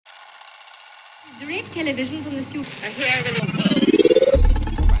Great television from the studio.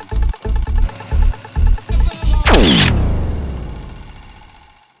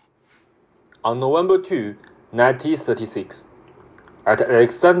 On November 2, 1936, at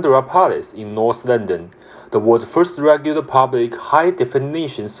Alexander Palace in North London, the world's first regular public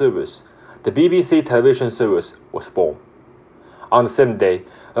high-definition service, the BBC television service, was born. On the same day,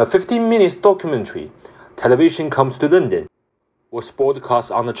 a 15-minute documentary, Television Comes to London, was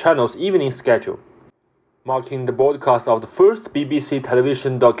broadcast on the channel's evening schedule, marking the broadcast of the first BBC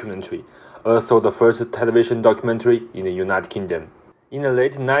television documentary, also the first television documentary in the United Kingdom. In the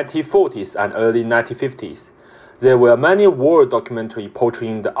late 1940s and early 1950s, there were many war documentaries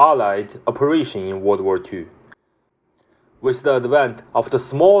portraying the Allied operation in World War II. With the advent of the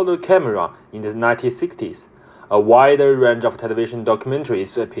smaller camera in the 1960s, a wider range of television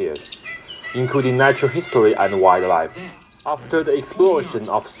documentaries appeared, including natural history and wildlife. After the explosion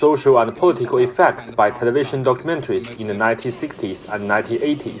of social and political effects by television documentaries in the 1960s and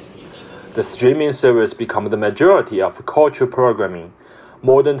 1980s, the streaming service became the majority of cultural programming.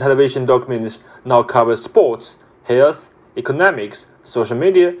 Modern television documentaries now cover sports, health, economics, social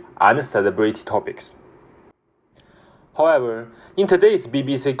media, and celebrity topics. However, in today's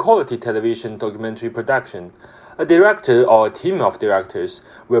BBC quality television documentary production, a director or a team of directors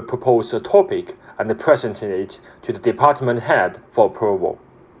will propose a topic and present it to the department head for approval.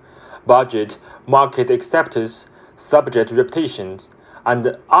 Budget, market acceptance, subject reputations,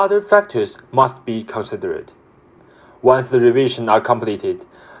 and other factors must be considered. Once the revisions are completed,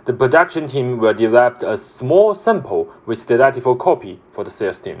 the production team will develop a small sample with delightful copy for the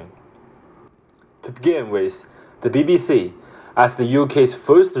sales team. To begin with, the BBC, as the UK's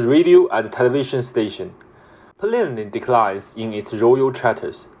first radio and television station, plainly declines in its royal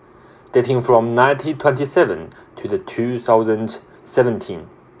charters, dating from 1927 to the 2017,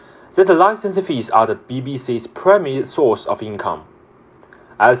 that the license fees are the BBC's primary source of income.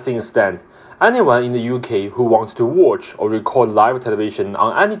 As things stand, anyone in the UK who wants to watch or record live television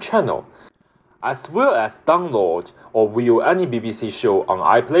on any channel, as well as download or view any BBC show on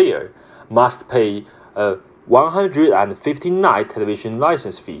iPlayer, must pay a £159 television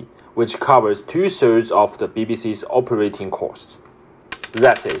license fee, which covers 2/3 of the BBC's operating costs.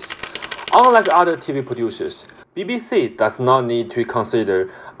 That is, unlike other TV producers, BBC does not need to consider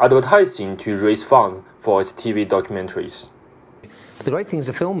advertising to raise funds for its TV documentaries. The great thing as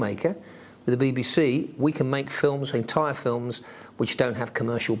a filmmaker, with the BBC, we can make films, entire films, which don't have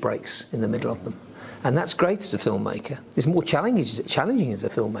commercial breaks in the middle of them. And that's great as a filmmaker. It's more challenging as a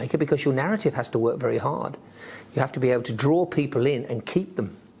filmmaker because your narrative has to work very hard. You have to be able to draw people in and keep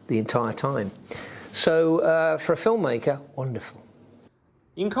them the entire time. So for a filmmaker, wonderful.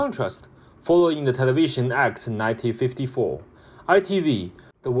 In contrast, following the Television Act 1954, ITV,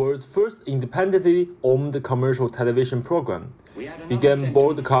 the world's first independently owned commercial television program, began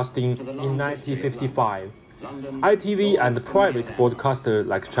broadcasting in 1955. ITV and private broadcasters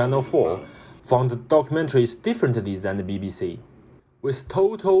like Channel 4 found documentaries differently than the BBC. With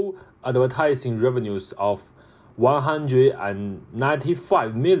total advertising revenues of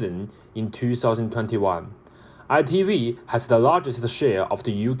 $195 million in 2021, ITV has the largest share of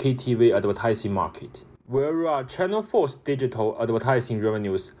the UK TV advertising market, whereas Channel 4's digital advertising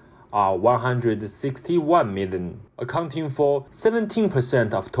revenues are $161 million, accounting for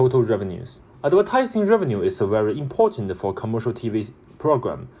 17% of total revenues. Advertising revenue is very important for commercial TV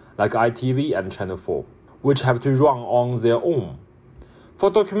programs like ITV and Channel 4, which have to run on their own.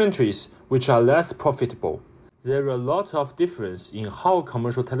 For documentaries, which are less profitable, there are a lot of difference in how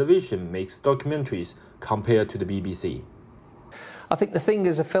commercial television makes documentaries compared to the BBC. I think the thing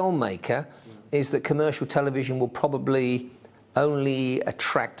as a filmmaker is that commercial television will probably only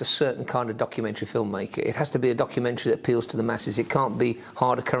attract a certain kind of documentary filmmaker. It has to be a documentary that appeals to the masses. It can't be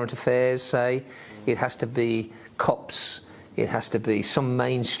harder current affairs, say. It has to be cops. It has to be some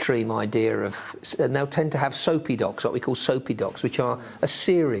mainstream idea of... And they'll tend to have soapy docs, what we call soapy docs, which are a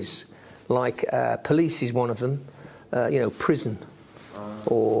series, like Police is one of them, Prison,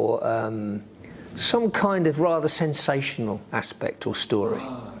 or some kind of rather sensational aspect or story,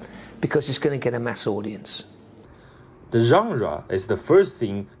 because it's going to get a mass audience. The genre is the first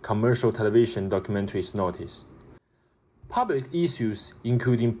thing commercial television documentaries notice. Public issues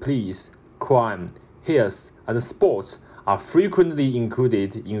including police, crime, health, and sports are frequently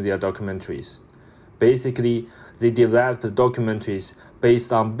included in their documentaries. Basically, they develop documentaries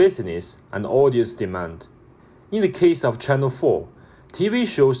based on business and audience demand. In the case of Channel 4, TV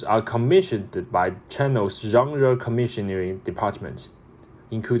shows are commissioned by channel's genre commissioning department,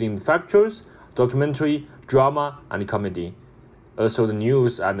 including factuals, documentary, drama, and comedy. also the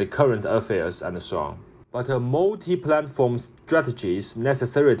news and the current affairs and so on. But a multi-platform strategy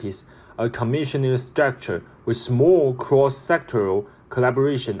necessitates a commissioning structure with more cross-sectoral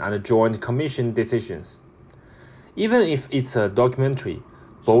collaboration and joint commission decisions. Even if it's a documentary,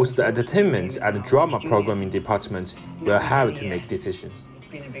 both the entertainment and drama programming departments will have to make decisions.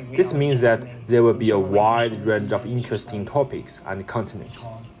 This means that there will be a wide range of interesting topics and content.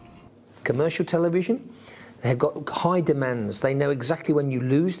 Commercial television, they've got high demands. They know exactly when you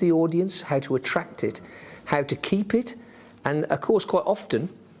lose the audience, how to attract it, how to keep it, and of course quite often,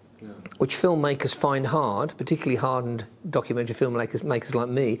 which filmmakers find hard, particularly hardened documentary filmmakers like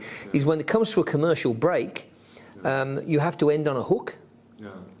me, is when it comes to a commercial break, you have to end on a hook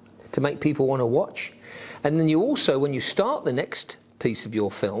to make people want to watch. And then you also, when you start the next piece of your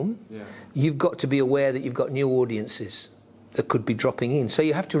film, you've got to be aware that you've got new audiences that could be dropping in. So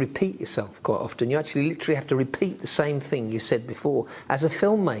you have to repeat yourself quite often. You actually literally have to repeat the same thing you said before. As a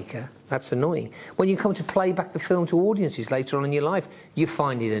filmmaker, that's annoying. When you come to play back the film to audiences later on in your life, you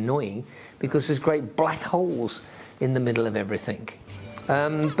find it annoying because there's great black holes in the middle of everything.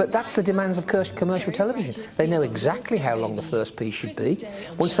 But that's the demands of commercial television. They know exactly how long the first piece should be.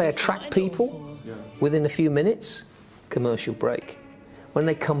 Once they attract people, within a few minutes, commercial break. When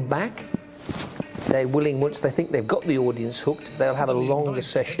they come back, they're willing, once they think they've got the audience hooked, they'll have a longer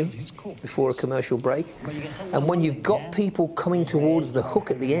session before a commercial break. And when you've got people coming towards the hook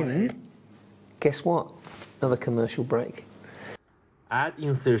at the end, guess what? Another commercial break. Ad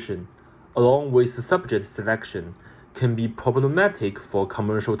insertion, along with subject selection, can be problematic for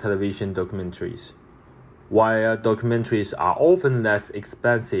commercial television documentaries. While documentaries are often less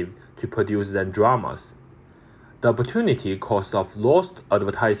expensive to produce than dramas, the opportunity cost of lost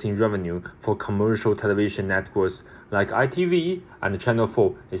advertising revenue for commercial television networks like ITV and Channel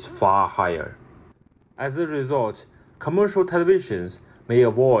 4 is far higher. As a result, commercial televisions may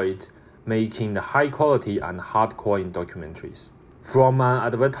avoid making high-quality and hardcore documentaries. From an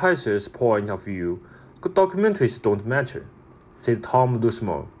advertiser's point of view, documentaries don't matter, said Tom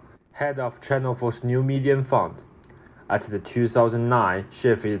Lusmore, head of Channel 4's New Media Fund, at the 2009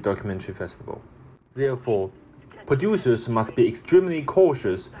 Sheffield Documentary Festival. Therefore, producers must be extremely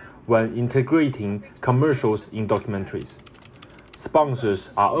cautious when integrating commercials in documentaries.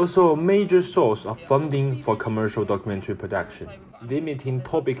 Sponsors are also a major source of funding for commercial documentary production, limiting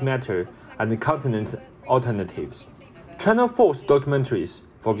topic matter and content alternatives. Channel 4's documentaries,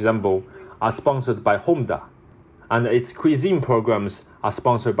 for example, are sponsored by Honda, and its cuisine programs are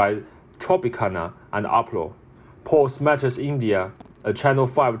sponsored by Tropicana and Apollo. Paul's Matters India, a Channel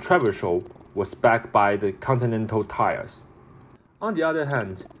 5 travel show, was backed by the Continental Tires. On the other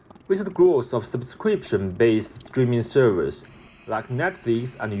hand, with the growth of subscription-based streaming servers like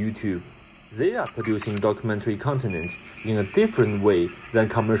Netflix and YouTube, they are producing documentary content in a different way than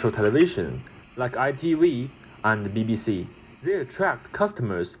commercial television, like ITV and BBC. They attract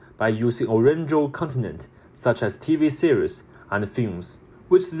customers by using original content, such as TV series and films,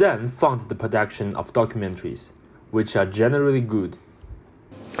 which then fund the production of documentaries, which are generally good.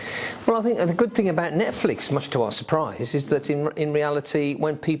 Well, I think the good thing about Netflix, much to our surprise, is that in reality,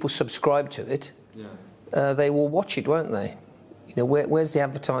 when people subscribe to it, they will watch it, won't they? You know, where's the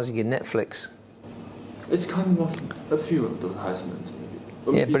advertising in Netflix? It's kind of a few advertisements.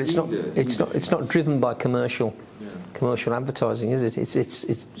 Yeah, but it's not driven by commercial advertising, is it?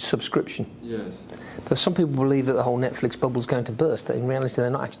 It's subscription. Yes. But some people believe that the whole Netflix bubble's going to burst. That in reality,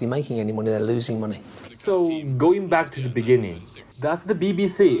 they're not actually making any money; they're losing money. So, going back to the beginning, does the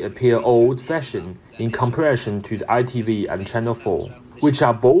BBC appear old-fashioned in comparison to the ITV and Channel 4, which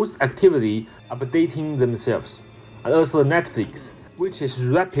are both actively updating themselves, and also Netflix, which is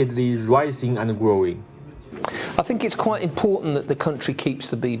rapidly rising and growing? I think it's quite important that the country keeps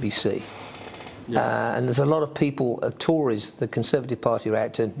the BBC. And there's a lot of people, Tories, the Conservative Party, are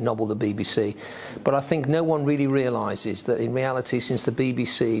out to nobble the BBC. But I think no one really realises that in reality, since the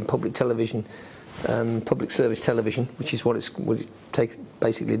BBC, public television, public service television, which is what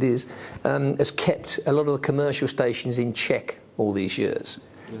basically it is, has kept a lot of the commercial stations in check all these years.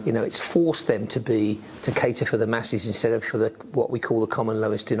 You know, it's forced them to cater for the masses instead of for what we call the common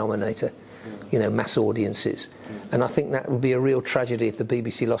lowest denominator. You know, mass audiences. And I think that would be a real tragedy if the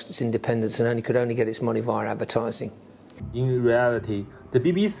BBC lost its independence and could only get its money via advertising. In reality, the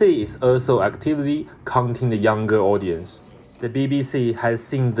BBC is also actively counting the younger audience. The BBC has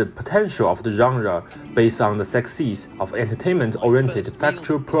seen the potential of the genre based on the success of entertainment-oriented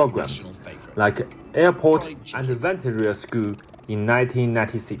factual programs like Airport and Vantage School in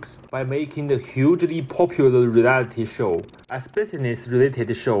 1996 by making the hugely popular reality show. As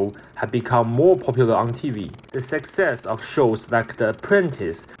business-related shows have become more popular on TV, the success of shows like The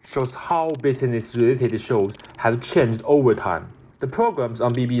Apprentice shows how business-related shows have changed over time. The programs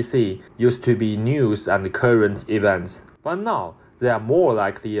on BBC used to be news and current events, but now they are more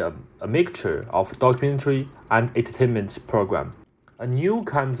likely a mixture of documentary and entertainment program. A new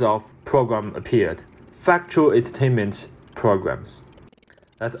kind of program appeared, factual entertainment programs.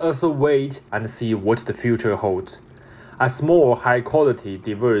 Let's also wait and see what the future holds. As more high-quality,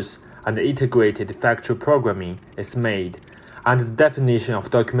 diverse, and integrated factual programming is made, and the definition of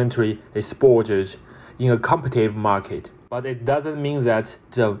documentary is bordered in a competitive market. But it doesn't mean that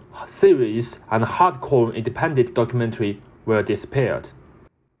the series and hardcore independent documentary will disappear.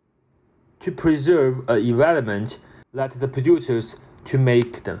 To preserve an environment, let the producers to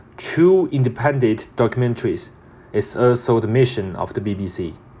make the true independent documentaries is also the mission of the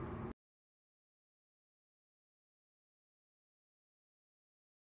BBC.